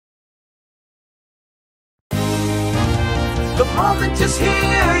The moment is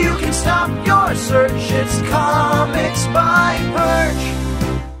here, you can stop your search. It's Comics by Perch.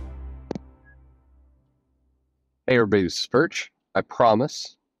 Hey everybody, this is Perch. I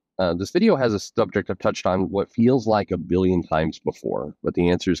promise. This video has a subject I've touched on what feels like a billion times before, but the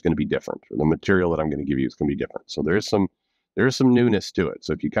answer is going to be different. Or the material that I'm going to give you is going to be different. So there is some newness to it.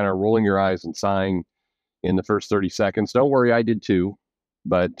 So if you kind of rolling your eyes and sighing in the first 30 seconds, don't worry, I did too.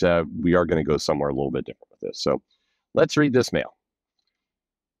 But we are going to go somewhere a little bit different with this. So let's read this mail.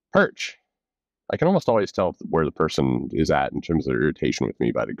 Perch. I can almost always tell where the person is at in terms of their irritation with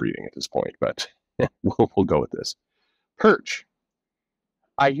me by the greeting at this point, but we'll go with this. Perch.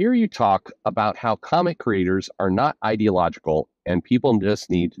 I hear you talk about how comic creators are not ideological and people just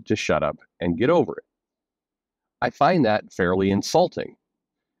need to shut up and get over it. I find that fairly insulting.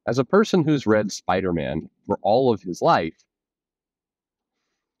 As a person who's read Spider-Man for all of his life,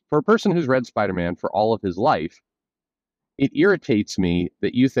 it irritates me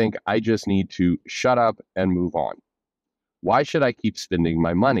that you think I just need to shut up and move on. Why should I keep spending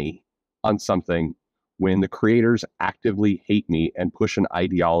my money on something when the creators actively hate me and push an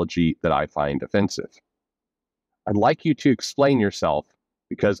ideology that I find offensive? I'd like you to explain yourself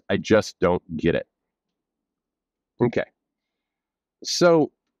because I just don't get it. Okay.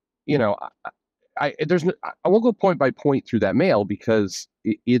 So, I won't go point by point through that mail because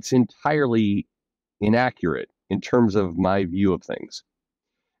it's entirely inaccurate in terms of my view of things.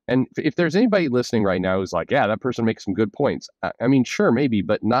 And if there's anybody listening right now who's like, yeah, that person makes some good points. I mean, sure, maybe,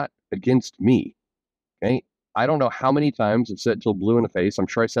 but not against me. Okay. I don't know how many times I've said it till blue in the face. I'm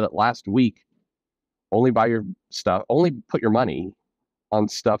sure I said it last week. Only buy your stuff, only put your money on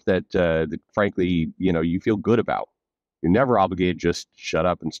stuff that frankly, you feel good about. You're never obligated to just shut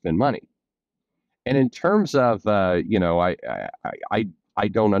up and spend money. And in terms of, I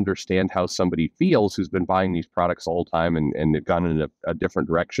don't understand how somebody feels who's been buying these products all the time and they've gone in a different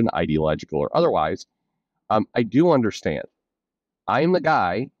direction, ideological or otherwise. I do understand. I am the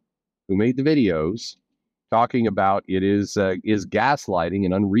guy who made the videos talking about it is gaslighting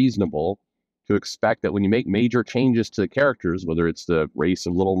and unreasonable to expect that when you make major changes to the characters, whether it's the race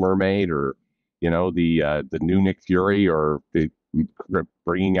of Little Mermaid or the new Nick Fury or the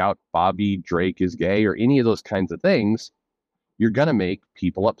bringing out Bobby Drake is gay or any of those kinds of things, you're going to make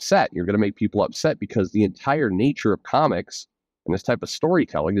people upset. You're going to make people upset because the entire nature of comics and this type of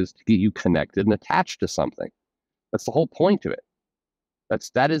storytelling is to get you connected and attached to something. That's the whole point of it.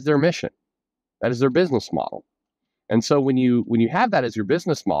 That is their mission. That is their business model. And so when you have that as your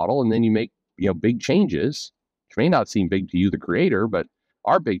business model and then you make big changes, which may not seem big to you, the creator, but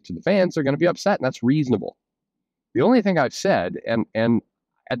are big to the fans, they're going to be upset, and that's reasonable. The only thing I've said, and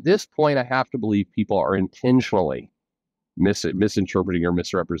at this point I have to believe people are intentionally misinterpreting or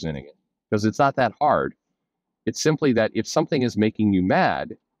misrepresenting it, because it's not that hard. It's simply that if something is making you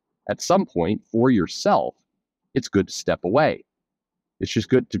mad, at some point for yourself, it's good to step away. It's just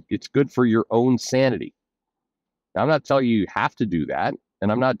it's good for your own sanity. Now, I'm not telling you have to do that.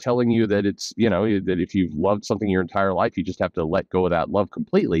 And I'm not telling you that it's, that if you've loved something your entire life, you just have to let go of that love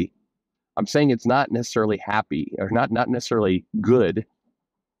completely. I'm saying it's not necessarily happy or not necessarily good.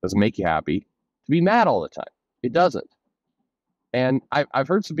 Doesn't make you happy to be mad all the time. It doesn't. And I've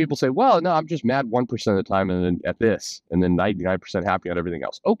heard some people say, well, no, I'm just mad 1% of the time and then at this and then 99% happy on everything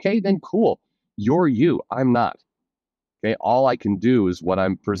else. Okay, then cool. You're you. I'm not. Okay, all I can do is what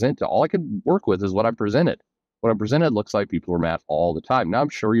I'm presented. All I can work with is what I'm presented. What I'm presented looks like people are mad all the time. Now, I'm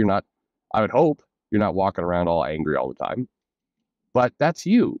sure you're not, I would hope you're not walking around all angry all the time. But that's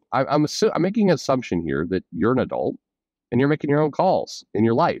you. I'm making an assumption here that you're an adult and you're making your own calls in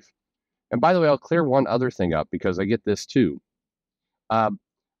your life. And by the way, I'll clear one other thing up because I get this too. I'm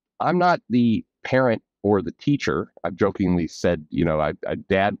not the parent or the teacher. I've jokingly said, a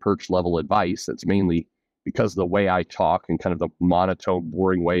dad Perch level advice. That's mainly because of the way I talk and kind of the monotone,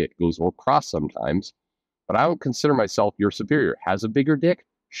 boring way it goes across sometimes. But I don't consider myself your superior. Has a bigger dick?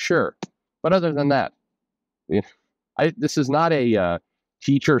 Sure. But other than that, this is not a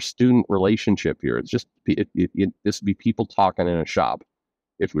teacher-student relationship here. It's just, this would be people talking in a shop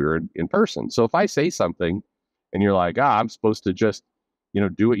if we were in person. So if I say something and you're like, I'm supposed to just,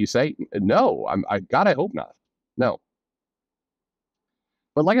 do what you say. No, God, I hope not. No.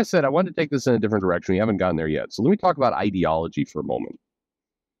 But like I said, I wanted to take this in a different direction. We haven't gotten there yet. So let me talk about ideology for a moment.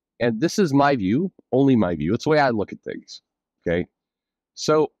 And this is my view, only my view. It's the way I look at things. Okay.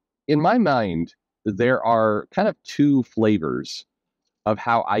 So in my mind, there are kind of two flavors of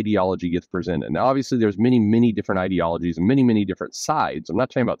how ideology gets presented. Now, obviously, there's many, many different ideologies and many, many different sides. I'm not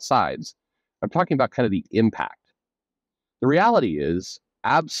talking about sides. I'm talking about kind of the impact. The reality is,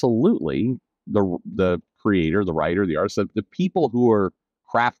 absolutely, the creator, the writer, the artist, the people who are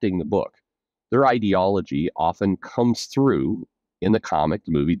crafting the book, their ideology often comes through in the comic,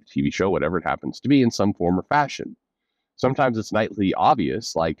 the movie, the TV show, whatever it happens to be, in some form or fashion. Sometimes it's nightly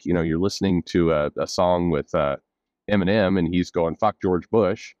obvious, like, you're listening to a song with Eminem and he's going, fuck George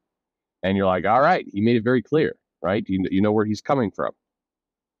Bush. And you're like, all right, he made it very clear, right? You know where he's coming from.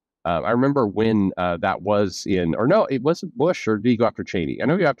 I remember when that was in, or no, it wasn't Bush, or did he go after Cheney? I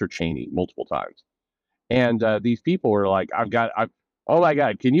know he after Cheney multiple times. And these people were like, oh my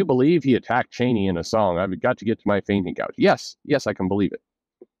God, can you believe he attacked Cheney in a song? I've got to get to my fainting couch. Yes, I can believe it.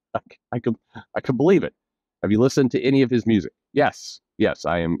 I can believe it. Have you listened to any of his music? Yes,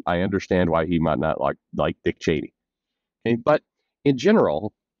 I understand why he might not like Dick Cheney. Okay, but in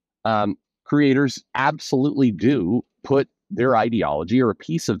general, creators absolutely do put their ideology or a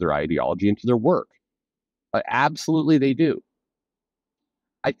piece of their ideology into their work. Absolutely, they do.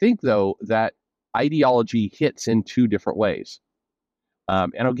 I think, though, that ideology hits in two different ways.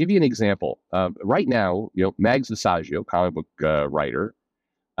 And I'll give you an example. Right now, Mags Visaggio, comic book writer,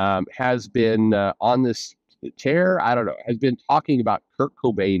 has been on this tear, I don't know, has been talking about Kurt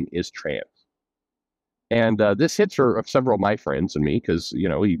Cobain is trans. And this hits for several of my friends and me because,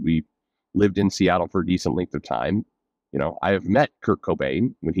 we lived in Seattle for a decent length of time. I have met Kurt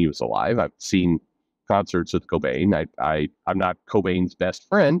Cobain when he was alive. I've seen concerts with Cobain. I'm not Cobain's best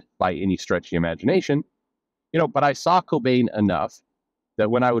friend by any stretch of the imagination, but I saw Cobain enough that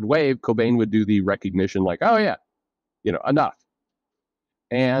when I would wave, Cobain would do the recognition like, oh yeah, enough.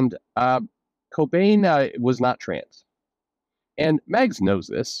 And Cobain was not trans. And Mags knows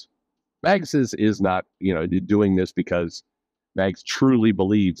this. Mags is not, doing this because Mags truly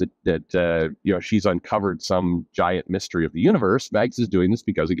believes that she's uncovered some giant mystery of the universe. Mags is doing this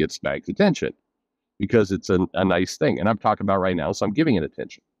because it gets Mags' attention, because it's a nice thing. And I'm talking about right now, so I'm giving it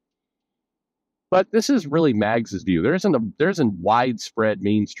attention. But this is really Mags' view. There isn't widespread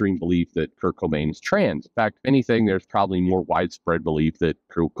mainstream belief that Kurt Cobain is trans. In fact, if anything, there's probably more widespread belief that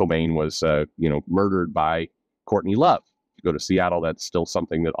Kurt Cobain was, murdered by Courtney Love. If you go to Seattle, that's still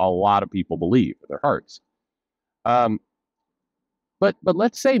something that a lot of people believe in their hearts. But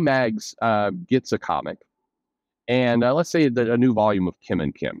let's say Mags gets a comic, and let's say that a new volume of Kim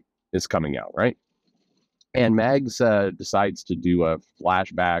and Kim is coming out, right? And Mags decides to do a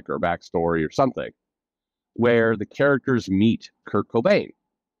flashback or backstory or something where the characters meet Kurt Cobain.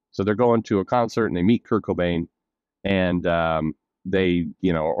 So they're going to a concert and they meet Kurt Cobain, and they,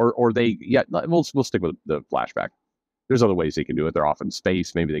 we'll stick with the flashback. There's other ways they can do it. They're off in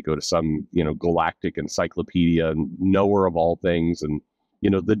space. Maybe they go to some, galactic encyclopedia and knower of all things. And,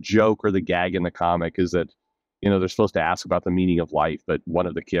 the joke or the gag in the comic is that, they're supposed to ask about the meaning of life, but one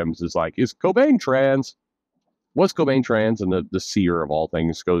of the Kims is like, is Cobain trans? Was Cobain trans? And the seer of all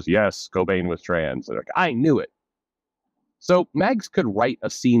things goes, yes, Cobain was trans. They're like, I knew it. So Mags could write a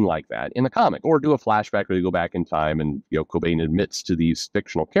scene like that in a comic, or do a flashback where they go back in time and, Cobain admits to these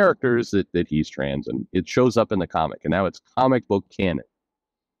fictional characters that he's trans, and it shows up in the comic, and now it's comic book canon.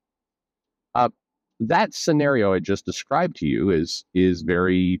 That scenario I just described to you is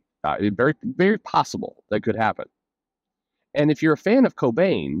very, very, very possible that could happen. And if you're a fan of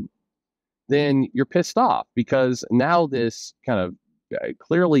Cobain, then you're pissed off because now this kind of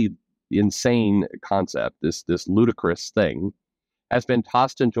clearly insane concept, this ludicrous thing, has been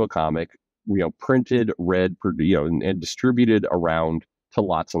tossed into a comic, printed, read, and distributed around to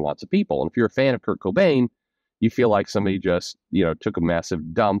lots and lots of people. And if you're a fan of Kurt Cobain, you feel like somebody just, took a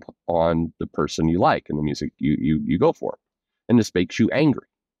massive dump on the person you like and the music you go for. And this makes you angry.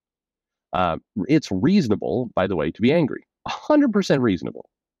 It's reasonable, by the way, to be angry. 100% reasonable.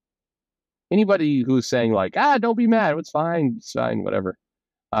 Anybody who's saying like, don't be mad, it's fine, whatever.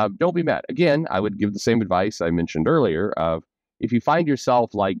 Don't be mad. Again, I would give the same advice I mentioned earlier of if you find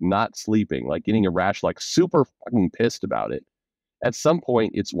yourself like not sleeping, like getting a rash, like super fucking pissed about it, at some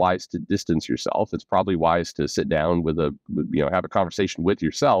point it's wise to distance yourself. It's probably wise to sit down have a conversation with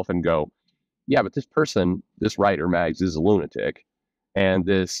yourself and go, yeah, but this person, this writer, Mags, is a lunatic. And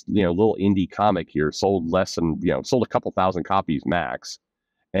this, little indie comic here sold sold a couple thousand copies max.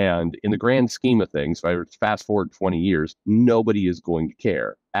 And in the grand scheme of things, if I fast forward 20 years, nobody is going to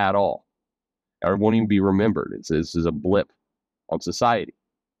care at all. Or it won't even be remembered. This is a blip on society.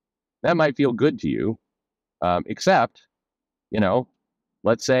 That might feel good to you, except,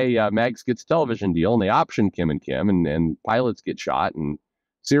 let's say Mags gets a television deal and they option Kim and Kim and pilots get shot and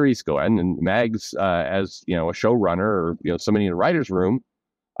series go in, and Mags, as, a showrunner or, somebody in a writer's room,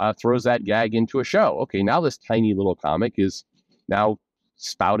 throws that gag into a show. Okay, now this tiny little comic is now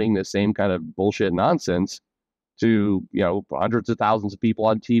spouting the same kind of bullshit nonsense to, hundreds of thousands of people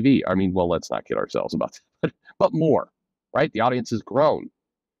on TV. I mean, well, let's not kid ourselves about that, but more, right? The audience has grown.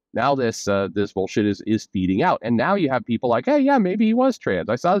 Now this bullshit is feeding out. And now you have people like, hey, yeah, maybe he was trans.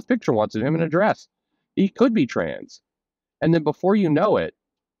 I saw his picture once of him in a dress. He could be trans. And then before you know it,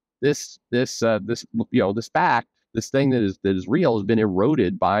 this fact, this thing that is real has been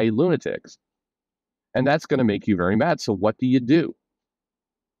eroded by lunatics. And that's going to make you very mad. So what do you do?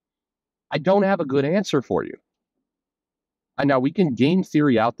 I don't have a good answer for you. And now we can game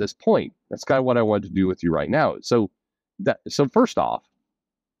theory out this point. That's kind of what I wanted to do with you right now. So first off,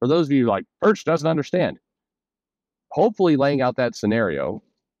 for those of you like, Perch doesn't understand, hopefully laying out that scenario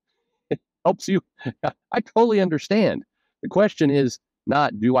helps you. I totally understand. The question is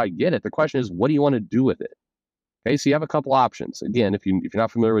not, do I get it? The question is, what do you want to do with it? Okay, so you have a couple options. Again, if you're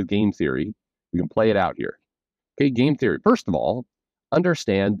not familiar with game theory, we can play it out here. Okay, game theory. First of all,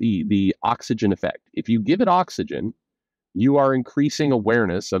 understand the oxygen effect. If you give it oxygen, you are increasing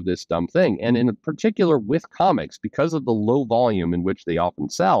awareness of this dumb thing. And in particular with comics, because of the low volume in which they often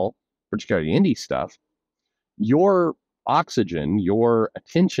sell, particularly indie stuff, your oxygen, your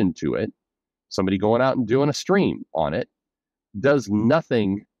attention to it, somebody going out and doing a stream on it, does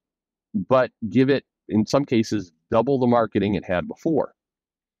nothing but give it, in some cases, double the marketing it had before.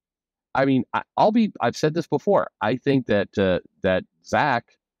 I mean, I've said this before. I think that Zach,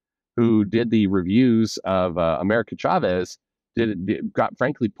 who did the reviews of America Chavez, got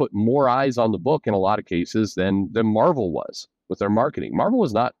frankly put more eyes on the book in a lot of cases than Marvel was with their marketing. Marvel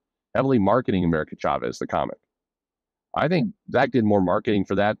was not heavily marketing America Chavez, the comic. I think Zach did more marketing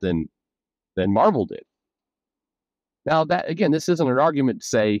for that than Marvel did. Now, that again, this isn't an argument to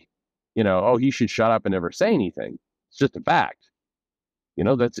say, oh, he should shut up and never say anything. It's just a fact.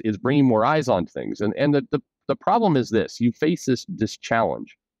 It's bringing more eyes on things. And the problem is this: you face this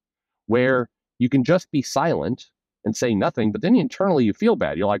challenge where you can just be silent and say nothing, but then internally you feel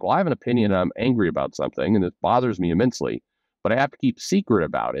bad. You're like, well, I have an opinion, and I'm angry about something, and it bothers me immensely, but I have to keep secret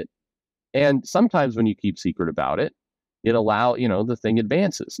about it. And sometimes when you keep secret about it, the thing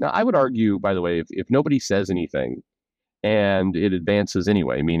advances. Now, I would argue, by the way, if nobody says anything and it advances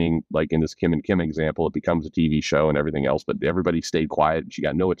anyway, meaning like in this Kim and Kim example, it becomes a TV show and everything else, but everybody stayed quiet and she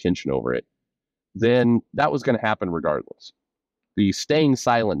got no attention over it, then that was going to happen regardless. The staying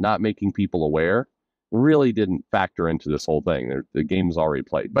silent, not making people aware, really didn't factor into this whole thing. The game was already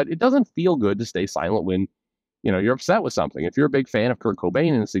played. But it doesn't feel good to stay silent when, you're upset with something. If you're a big fan of Kurt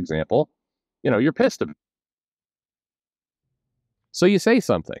Cobain in this example, you're pissed at him. So you say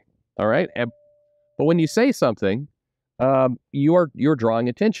something, all right? But when you say something, you're drawing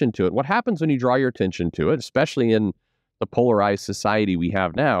attention to it. What happens when you draw your attention to it, especially in the polarized society we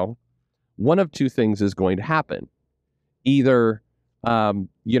have now, one of two things is going to happen. Either,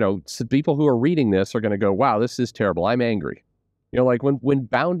 people who are reading this are going to go, wow, this is terrible. I'm angry. Like when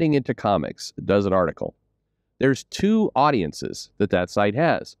Bounding Into Comics does an article, there's two audiences that site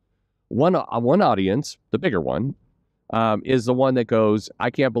has. One audience, the bigger one, is the one that goes, I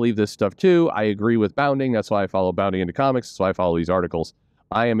can't believe this stuff too. I agree with Bounding. That's why I follow Bounding Into Comics. That's why I follow these articles.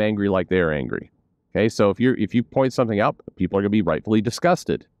 I am angry like they're angry. Okay, so if you point something out, people are going to be rightfully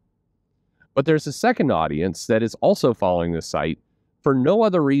disgusted. But there's a second audience that is also following this site for no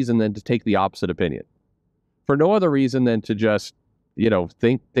other reason than to take the opposite opinion. For no other reason than to just,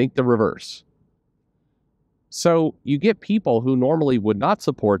 think the reverse. So you get people who normally would not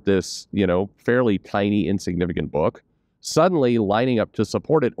support this, fairly tiny, insignificant book, suddenly lining up to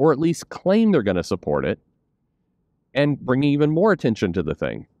support it, or at least claim they're going to support it, and bringing even more attention to the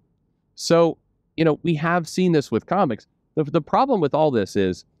thing. So, we have seen this with comics. The problem with all this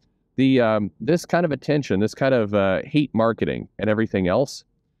is this kind of attention, this kind of hate marketing and everything else,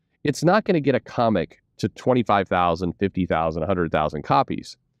 it's not going to get a comic to 25,000, 50,000, 100,000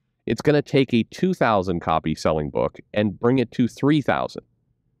 copies. It's going to take a 2,000 copy selling book and bring it to 3,000.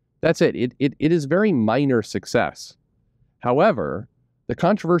 That's it. It is very minor success. However, the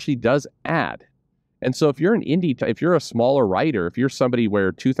controversy does add. And so if you're an indie, if you're a smaller writer, if you're somebody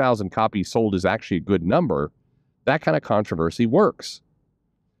where 2,000 copies sold is actually a good number, that kind of controversy works.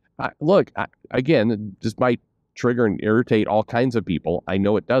 Again, this might trigger and irritate all kinds of people. I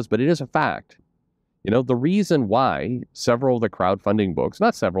know it does, but it is a fact. The reason why several of the crowdfunding books,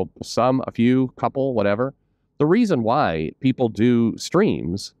 not several, some, a few, couple, whatever, the reason why people do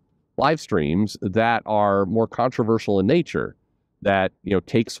live streams that are more controversial in nature, that,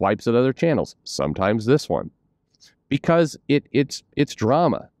 take swipes at other channels, sometimes this one, because it's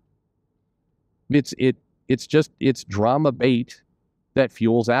drama. It's drama bait that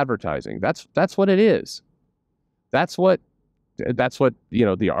fuels advertising. That's what it is. That's what that's what,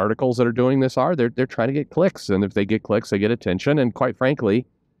 the articles that are doing this are. They're trying to get clicks. And if they get clicks, they get attention. And quite frankly,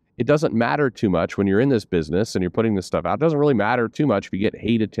 it doesn't matter too much when you're in this business and you're putting this stuff out. It doesn't really matter too much if you get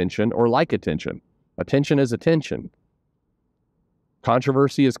hate attention or like attention. Attention is attention.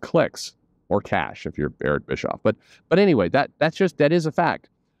 Controversy is clicks or cash if you're Eric Bischoff. But anyway, that is a fact.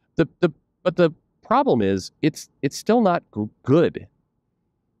 But the problem is it's still not good.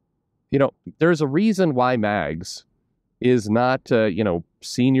 There's a reason why Mags is not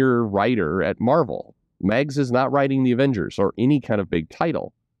senior writer at Marvel. Mags is not writing the Avengers or any kind of big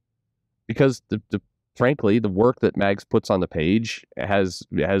title, because frankly the work that Mags puts on the page has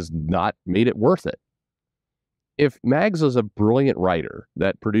not made it worth it. If Mags was a brilliant writer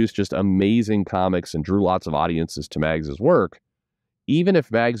that produced just amazing comics and drew lots of audiences to Mags's work, even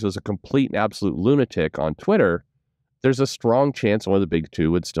if Mags was a complete and absolute lunatic on Twitter, there's a strong chance one of the big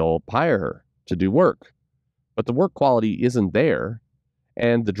two would still hire her to do work. But the work quality isn't there,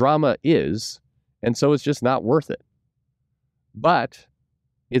 and the drama is, and so it's just not worth it. But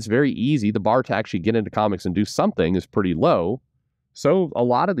it's very easy. The bar to actually get into comics and do something is pretty low. So a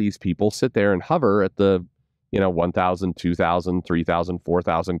lot of these people sit there and hover at the 1,000, 2,000, 3,000,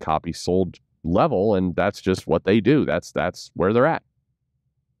 4,000 copies sold level, and that's just what they do. That's where they're at.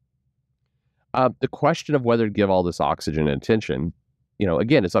 The question of whether to give all this oxygen and attention,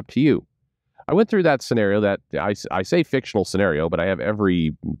 again, it's up to you. I went through that scenario that I say fictional scenario, but I have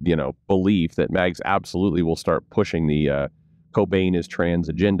every, belief that Mags absolutely will start pushing the Cobain is trans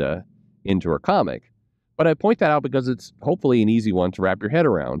agenda into her comic. But I point that out because it's hopefully an easy one to wrap your head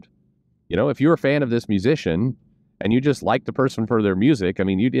around. If you're a fan of this musician and you just like the person for their music, I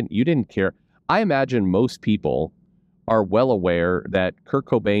mean, you didn't care. I imagine most people are well aware that Kurt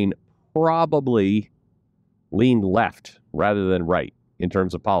Cobain probably leaned left rather than right in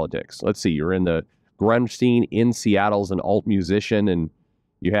terms of politics. Let's see, you're in the grunge scene in Seattle as an alt musician, and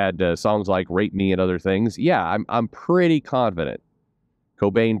you had songs like Rape Me and other things. Yeah, I'm pretty confident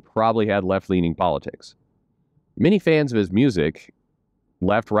Cobain probably had left-leaning politics. Many fans of his music,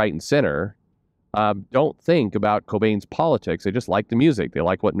 left, right, and center, don't think about Cobain's politics. They just like the music. They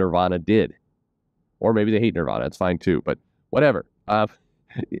like what Nirvana did. Or maybe they hate Nirvana. It's fine too, but whatever.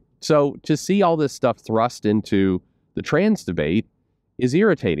 So to see all this stuff thrust into the trans debate is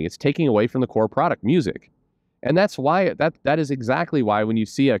irritating. It's taking away from the core product, music. And that's why, that is exactly why when you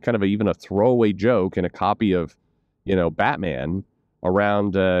see a kind of even a throwaway joke in a copy of, Batman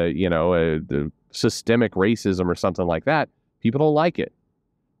around, the systemic racism or something like that, people don't like it.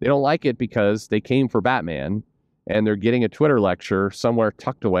 They don't like it because they came for Batman and they're getting a Twitter lecture somewhere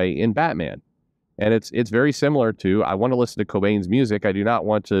tucked away in Batman. And it's very similar to, I want to listen to Cobain's music. I do not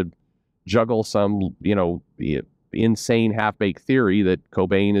want to juggle some, insane half-baked theory that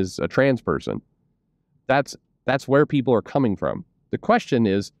Cobain is a trans person. That's where people are coming from. The question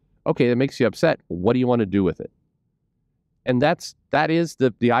is, okay, that makes you upset. What do you want to do with it? And that is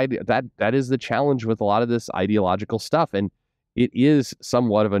the idea, that is the challenge with a lot of this ideological stuff. And it is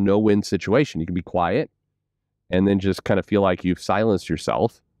somewhat of a no-win situation. You can be quiet and then just kind of feel like you've silenced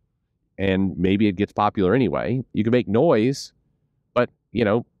yourself, and maybe it gets popular anyway. You can make noise, but,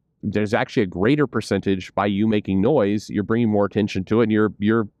 there's actually a greater percentage by you making noise. You're bringing more attention to it, and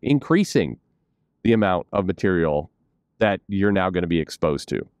you're increasing the amount of material that you're now going to be exposed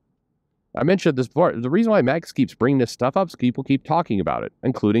to. I mentioned this before. The reason why Max keeps bringing this stuff up is people keep talking about it,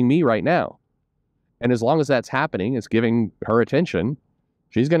 including me right now. And as long as that's happening, it's giving her attention,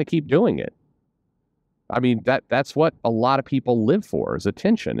 she's going to keep doing it. I mean, that's what a lot of people live for, is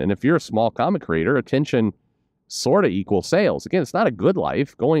attention. And if you're a small comic creator, attention sort of equals sales. Again, it's not a good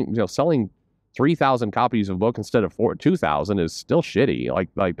life. Selling 3,000 copies of a book instead of 2,000 is still shitty.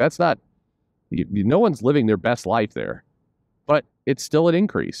 Like that's not, no one's living their best life there. But it's still an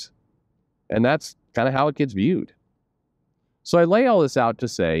increase. And that's kind of how it gets viewed. So I lay all this out to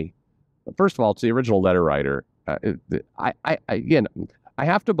say, first of all, to the original letter writer, I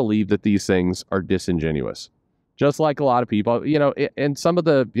have to believe that these things are disingenuous. Just like a lot of people, and some of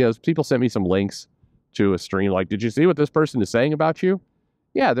the, people sent me some links to a stream, like, did you see what this person is saying about you?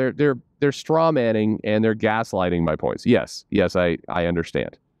 Yeah, they're straw manning and they're gaslighting my points. Yes, I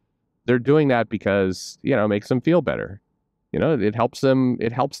understand. They're doing that because, it makes them feel better. It helps them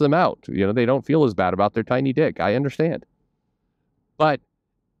out. They don't feel as bad about their tiny dick. I understand. But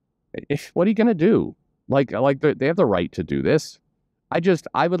what are you going to do? Like they have the right to do this.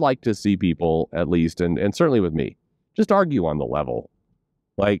 I would like to see people, at least, and certainly with me, just argue on the level.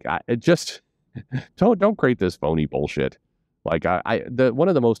 Like, don't create this phony bullshit. Like, one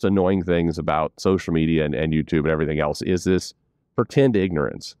of the most annoying things about social media and YouTube and everything else is this pretend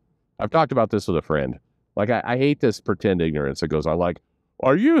ignorance. I've talked about this with a friend. Like, I hate this pretend ignorance that goes on. Like,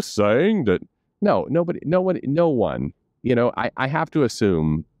 are you saying that? No, nobody, no one. I have to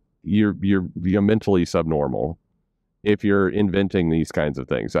assume you're mentally subnormal if you're inventing these kinds of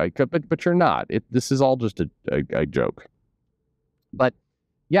things. But you're not. This is all just a joke. But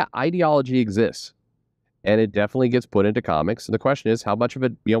yeah, ideology exists, and it definitely gets put into comics. And the question is, how much of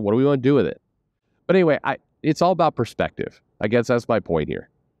it? What do we want to do with it? But anyway, it's all about perspective. I guess that's my point here.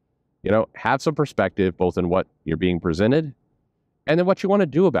 Have some perspective both in what you're being presented and then what you want to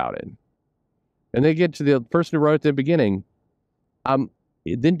do about it. And then get to the person who wrote at the beginning,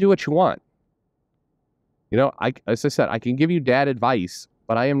 then do what you want. As I said, I can give you dad advice,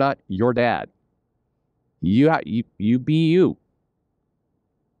 but I am not your dad. You be you.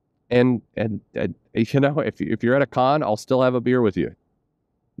 And if you're at a con, I'll still have a beer with you.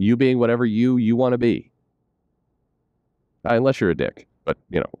 You being whatever you want to be. Unless you're a dick. But,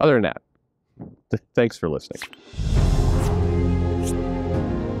 other than that, thanks for listening.